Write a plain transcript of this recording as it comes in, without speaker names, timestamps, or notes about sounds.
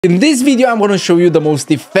In this video, I'm going to show you the most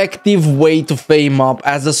effective way to fame up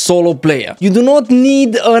as a solo player. You do not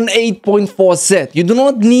need an 8.4 set. You do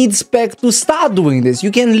not need spec to start doing this. You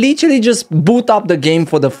can literally just boot up the game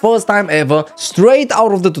for the first time ever, straight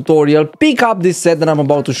out of the tutorial, pick up this set that I'm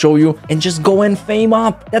about to show you, and just go and fame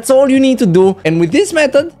up. That's all you need to do. And with this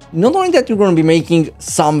method, not only that you're going to be making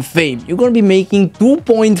some fame, you're going to be making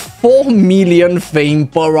 2.4 million fame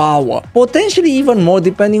per hour. Potentially even more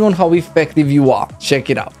depending on how effective you are. Check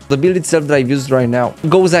it out. The build itself that I've used right now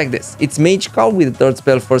goes like this. It's Mage Cow with a third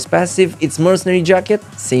spell first passive. It's Mercenary Jacket,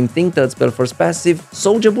 same thing, third spell first passive.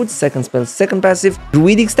 Soldier Boots, second spell second passive.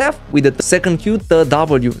 Druidic Staff with a second Q, third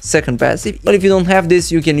W, second passive. But if you don't have this,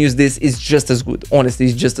 you can use this. It's just as good. Honestly,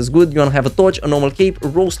 it's just as good. You want to have a torch, a normal cape,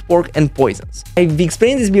 roast pork, and poisons. I've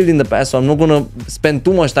explained this build in the past, so I'm not gonna spend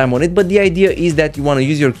too much time on it, but the idea is that you want to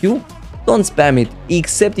use your Q. Don't spam it,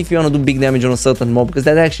 except if you want to do big damage on a certain mob, because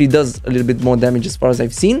that actually does a little bit more damage as far as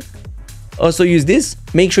I've seen. Also use this.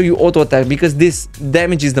 Make sure you auto attack, because this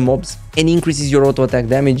damages the mobs and increases your auto attack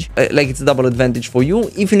damage, like it's a double advantage for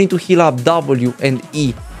you. If you need to heal up W and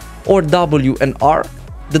E or W and R,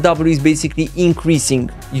 the W is basically increasing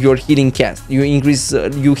your healing cast. You increase,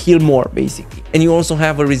 you heal more basically. And you also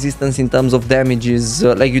have a resistance in terms of damages,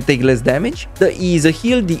 like you take less damage. The E is a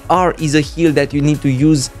heal, the R is a heal that you need to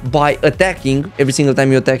use by attacking. Every single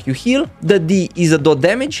time you attack, you heal. The D is a dot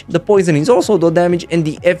damage, the poison is also dot damage, and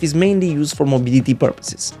the F is mainly used for mobility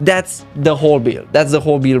purposes. That's the whole build. That's the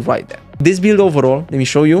whole build right there. This build overall, let me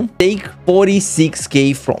show you, take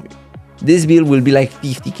 46k from you. This build will be like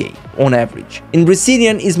 50k on average. In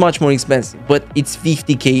Brazilian is much more expensive, but it's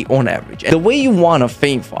 50k on average. And the way you want a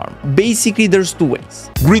fame farm, basically there's two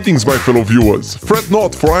ways. Greetings, my fellow viewers. Fret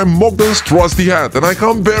not, for I am Mogdan's trusty hat, and I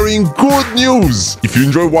come bearing good news. If you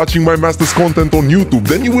enjoy watching my master's content on YouTube,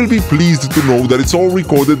 then you will be pleased to know that it's all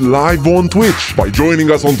recorded live on Twitch. By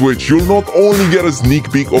joining us on Twitch, you'll not only get a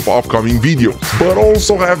sneak peek of upcoming videos, but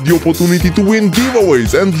also have the opportunity to win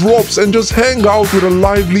giveaways and drops and just hang out with a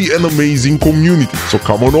lively and amazing community. So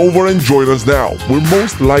come on over and join us now. We're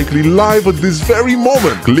most likely live at this very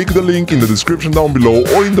moment. Click the link in the description down below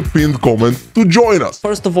or in the pinned comment to join us.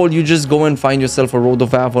 First of all, you just go and find yourself a Road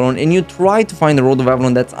of Avalon, and you try to find a Road of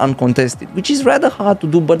Avalon that's uncontested, which is rather hard to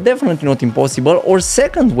do, but definitely not impossible. Or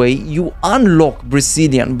second way, you unlock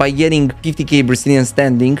Brazilian by getting 50k Brazilian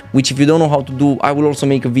standing, which if you don't know how to do, I will also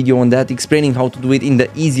make a video on that explaining how to do it in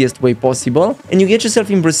the easiest way possible. And you get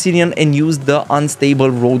yourself in Brazilian and use the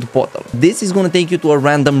unstable road portal. This is going to take you to a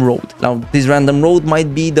random road. Now, this random road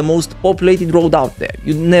might be the most populated road out there.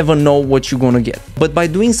 You never know what you're going to get. But by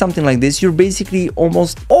doing something like this, you're basically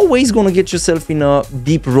almost always going to get yourself in a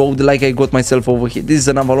deep road like I got myself over here. This is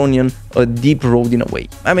an Avalonian, a deep road in a way.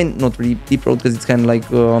 I mean, not really deep road because it's kind of like,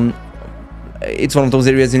 it's one of those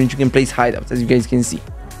areas in which you can place hideouts, as you guys can see.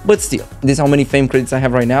 But still, this is how many fame credits I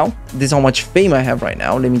have right now. This is how much fame I have right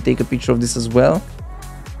now. Let me take a picture of this as well.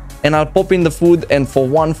 And I'll pop in the food, and for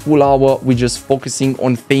 1 full hour, we're just focusing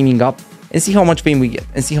on faming up and see how much fame we get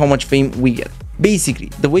and see how much fame we get.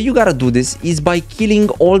 Basically, the way you gotta do this is by killing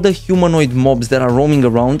all the humanoid mobs that are roaming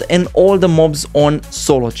around and all the mobs on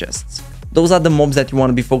solo chests. Those are the mobs that you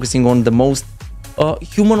want to be focusing on the most.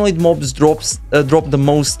 Humanoid mobs drop the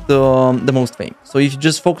most fame. So if you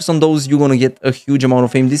just focus on those, you're gonna get a huge amount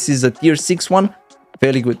of fame. This is a tier 6 one,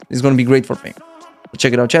 fairly good. It's gonna be great for fame.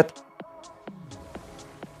 Check it out, chat.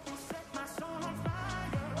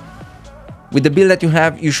 With the build that you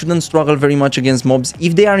have, you shouldn't struggle very much against mobs.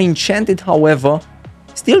 If they are enchanted, however,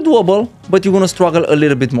 still doable, but you're gonna struggle a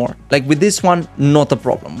little bit more. Like with this one, not a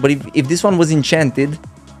problem. But if this one was enchanted,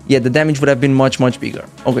 yeah, the damage would have been much bigger.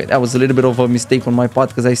 Okay, that was a little bit of a mistake on my part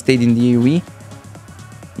because I stayed in the AoE.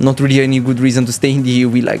 Not really any good reason to stay in the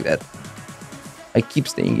AoE like that. I keep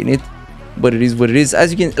staying in it, but it is what it is.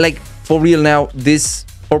 As you can, like, for real now, this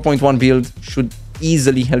 4.1 build should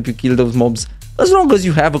easily help you kill those mobs, as long as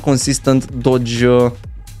you have a consistent dodge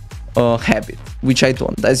habit, which I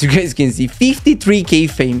don't. As you guys can see, 53k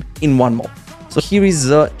fame in one mob. So here is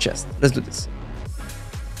a chest. Let's do this.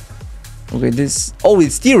 Okay, this... Oh,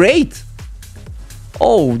 it's tier 8.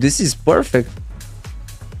 Oh, this is perfect.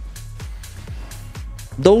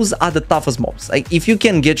 Those are the toughest mobs. Like, if you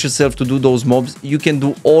can get yourself to do those mobs, you can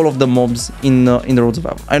do all of the mobs in the Roads of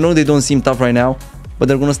Avalon. I know they don't seem tough right now, but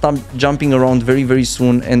they're gonna start jumping around very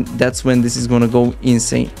soon, and that's when this is gonna go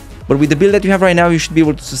insane. But with the build that you have right now, you should be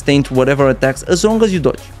able to sustain to whatever attacks as long as you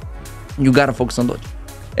dodge. You gotta focus on dodge.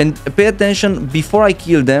 And pay attention before I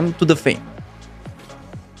kill them to the fame.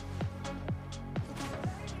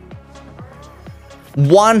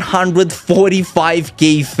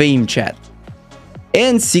 145k fame, chat.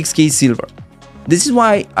 And 6k silver. This is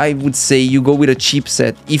why I would say you go with a cheap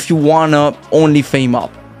set if you wanna only fame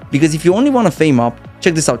up. Because if you only wanna fame up,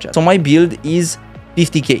 check this out, chat. So my build is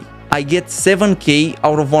 50k. I get 7k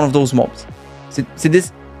out of one of those mobs. See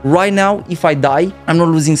this? Right now, if I die, I'm not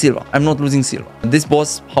losing silver. I'm not losing silver. This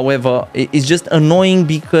boss, however, is just annoying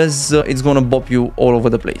because it's gonna bop you all over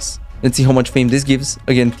the place. Let's see how much fame this gives.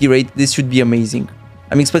 Again, tier 8, this should be amazing.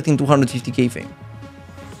 I'm expecting 250k fame.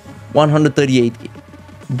 138k.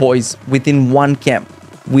 Boys, within one camp.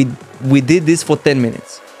 We did this for 10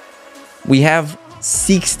 minutes. We have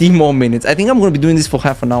 60 more minutes. I think I'm gonna be doing this for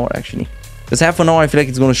half an hour, actually. Because half an hour, I feel like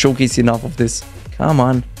it's gonna showcase enough of this. Come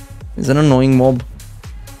on. It's an annoying mob.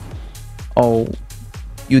 Oh,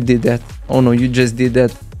 you did that. Oh no, you just did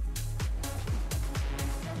that.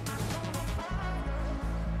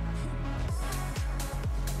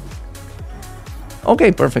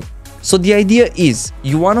 Okay, perfect. So the idea is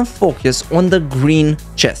you want to focus on the green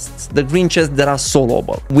chests, the green chests that are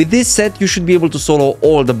soloable. With this set, you should be able to solo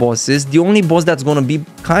all the bosses. The only boss that's going to be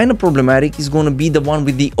kind of problematic is going to be the one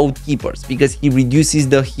with the Oath Keepers, because he reduces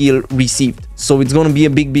the heal received. So it's going to be a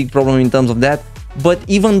big problem in terms of that. But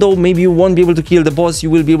even though maybe you won't be able to kill the boss, you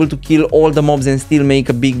will be able to kill all the mobs and still make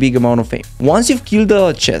a big amount of fame. Once you've killed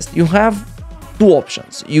the chest, you have two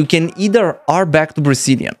options. You can either R back to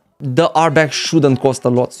Brazilian. The R back shouldn't cost a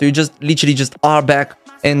lot, so you just literally just R back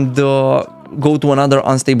and go to another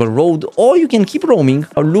unstable road, or you can keep roaming,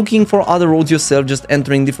 looking for other roads yourself, just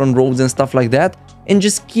entering different roads and stuff like that, and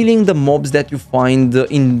just killing the mobs that you find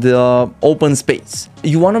in the open space.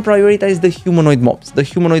 You want to prioritize the humanoid mobs. The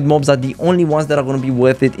humanoid mobs are the only ones that are going to be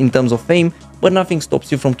worth it in terms of fame, but nothing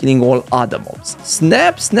stops you from killing all other mobs.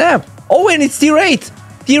 Snap. Oh, and it's tier 8.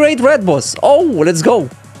 Tier 8 red boss. Oh, let's go.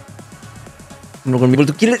 I'm not going to be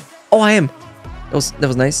able to kill it. Oh, I am. That was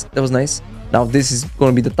nice. That was nice. Now, this is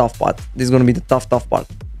going to be the tough part. This is going to be the tough part.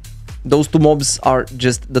 Those two mobs are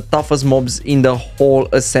just the toughest mobs in the whole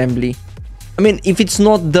assembly. I mean, if it's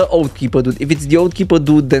not the Oath Keeper dude, if it's the Oath Keeper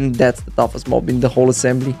dude, then that's the toughest mob in the whole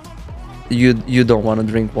assembly. You don't want to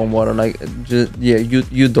drink warm water. Like, just, yeah,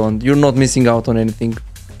 you don't. You're not missing out on anything.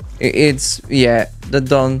 It's, yeah,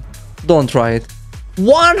 don't try it.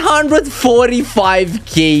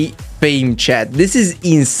 145k fame, chat. This is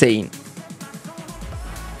insane.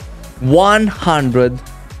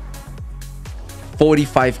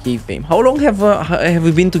 145k fame. How long have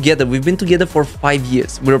we been together? We've been together for 5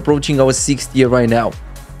 years. We're approaching our 6th year right now.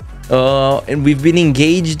 And we've been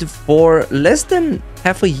engaged for less than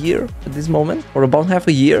half a year at this moment, or about half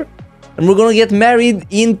a year. And we're gonna get married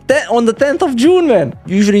on the 10th of June, man.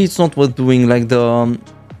 Usually it's not worth doing like the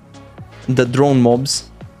drone mobs.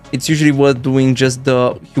 It's usually worth doing just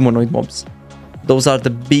the humanoid mobs. Those are the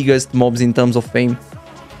biggest mobs in terms of fame.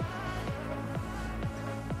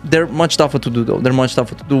 They're much tougher to do though. They're much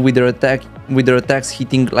tougher to do with their attacks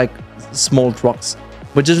hitting like small trucks.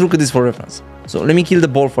 But just look at this for reference. So let me kill the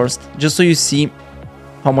ball first, just so you see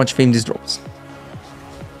how much fame this drops.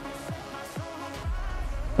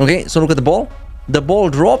 Okay, so look at the ball. The ball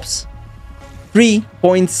drops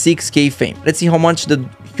 3.6k fame. Let's see how much the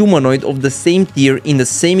humanoid of the same tier in the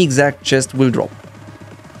same exact chest will drop.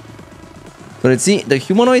 So let's see the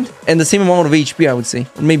humanoid and the same amount of HP, I would say,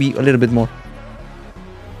 or maybe a little bit more.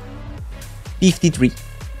 53.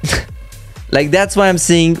 Like, that's why I'm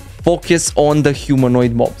saying focus on the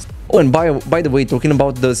humanoid mobs. Oh, and by the way, talking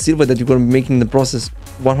about the silver that you're going to be making in the process,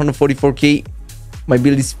 144k. My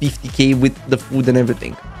build is 50k with the food and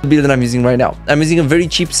everything. The build that I'm using right now. I'm using a very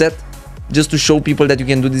cheap set just to show people that you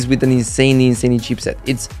can do this with an insanely cheap set.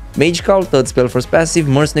 It's Mage Cowl, 3rd spell, 1st passive,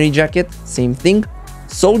 Mercenary Jacket, same thing.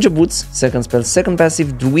 Soldier Boots, 2nd spell, 2nd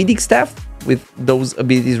passive, Druidic Staff with those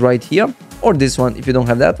abilities right here, or this one if you don't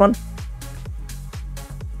have that one.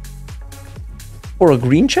 For a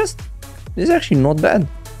green chest, this is actually not bad.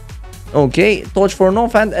 Okay, Torch for an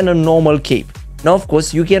offhand and a normal cape. Now, of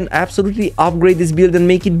course, you can absolutely upgrade this build and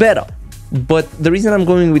make it better. But the reason I'm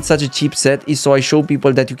going with such a cheap set is so I show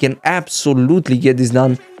people that you can absolutely get this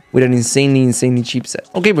done with an insanely cheap set.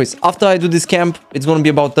 Okay, boys, after I do this camp, it's going to be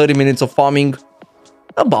about 30 minutes of farming.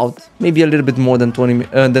 About, maybe a little bit more than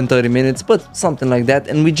 30 minutes, but something like that.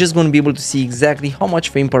 And we're just going to be able to see exactly how much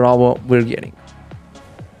fame per hour we're getting.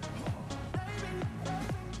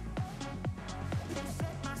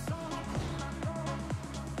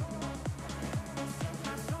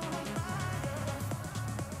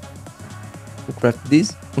 Craft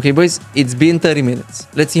this. Okay, boys, it's been 30 minutes.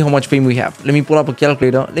 Let's see how much fame we have. Let me pull up a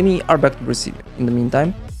calculator. Let me R back to Brazilian in the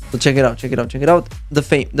meantime. So check it out. The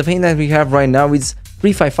fame that we have right now is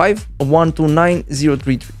 355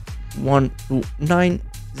 129033.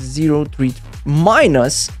 129033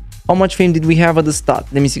 minus how much fame did we have at the start?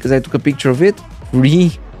 Let me see, because I took a picture of it.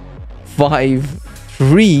 3 5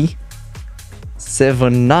 3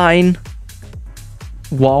 7 9.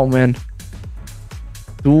 Wow, man.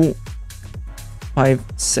 2 5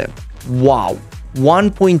 7. Wow.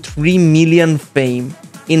 1.3 million fame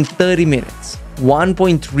in 30 minutes.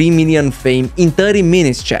 1.3 million fame in 30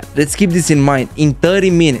 minutes, chat. Let's keep this in mind. In 30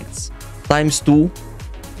 minutes times 2,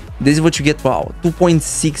 this is what you get per hour.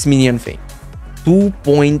 2.6 million fame.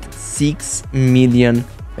 2.6 million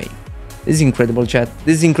fame. This is incredible, chat.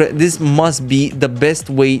 This must be the best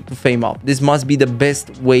way to fame up. This must be the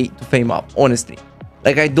best way to fame up, honestly.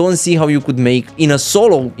 Like, I don't see how you could make, in a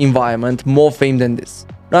solo environment, more fame than this.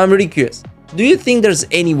 Now, I'm really curious. Do you think there's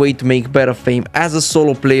any way to make better fame as a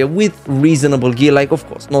solo player with reasonable gear? Like, of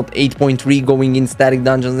course, not 8.3 going in static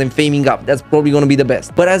dungeons and faming up. That's probably gonna be the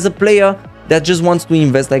best. But as a player that just wants to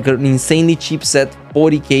invest like an insanely cheap set,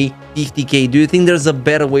 40k, 50k, do you think there's a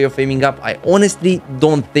better way of faming up? I honestly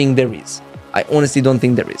don't think there is. I honestly don't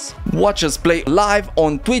think there is. Watch us play live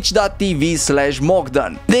on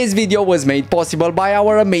twitch.tv/Mogdan. This video was made possible by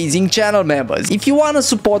our amazing channel members. If you want to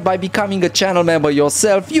support by becoming a channel member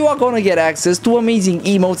yourself, you are gonna get access to amazing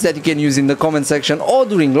emotes that you can use in the comment section or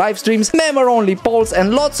during live streams, member-only polls,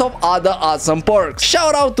 and lots of other awesome perks.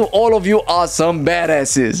 Shout out to all of you awesome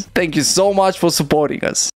badasses. Thank you so much for supporting us.